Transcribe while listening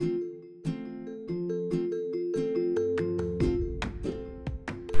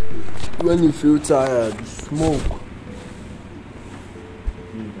When you feel tired, you smoke.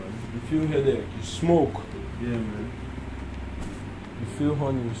 Yeah, man. You feel headache, you smoke. Yeah, man. You feel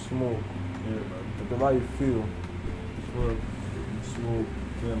honey, you smoke. Yeah, man. Whatever you feel, Well, you smoke.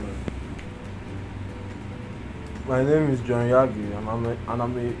 yeah, man. My name is John Yagi, and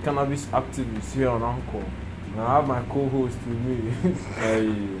I'm a cannabis activist here on Anchor. And I have my co-host with me.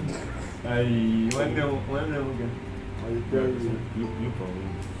 When them again? I tell you. Look for me.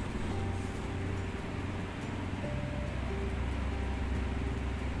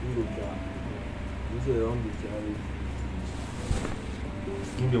 This is on the challenge.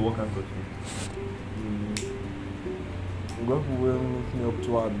 In the work and go I'm going to wear me up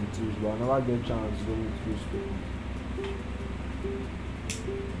to admits, but I never get a chance to meet those people.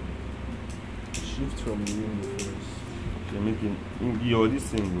 Shift from the room first. You're making your this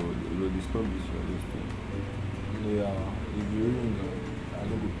thing, you'll disturb this your this thing. Yeah, if you really know, I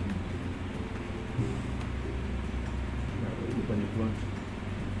know the people. Look on the front.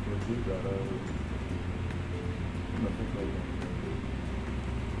 Nothing like that.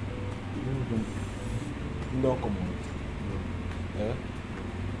 No, come on. Yeah?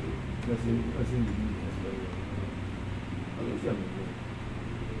 That's in the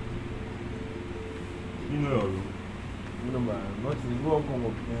you know your room. No, man, nothing. If you won't come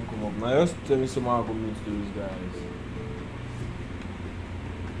up, you won't come up. Now, just tell me somehow I go meet those guys.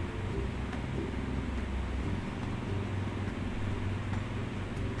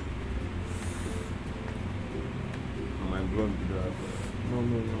 My blog did that. No.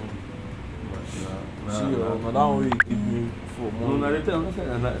 Nah, See, now that one you give me for no, money. I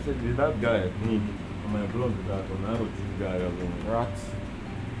said, did that guy need my blog did that one? I know this guy as well. Rats.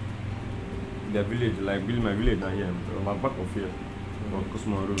 The village, like build my village now here. I'm back of here. Or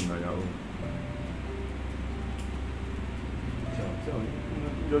Cosmo Road now, yeah.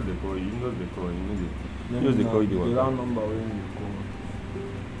 Just the call, you know the call, you know the. Just the call you The want. round number when you call.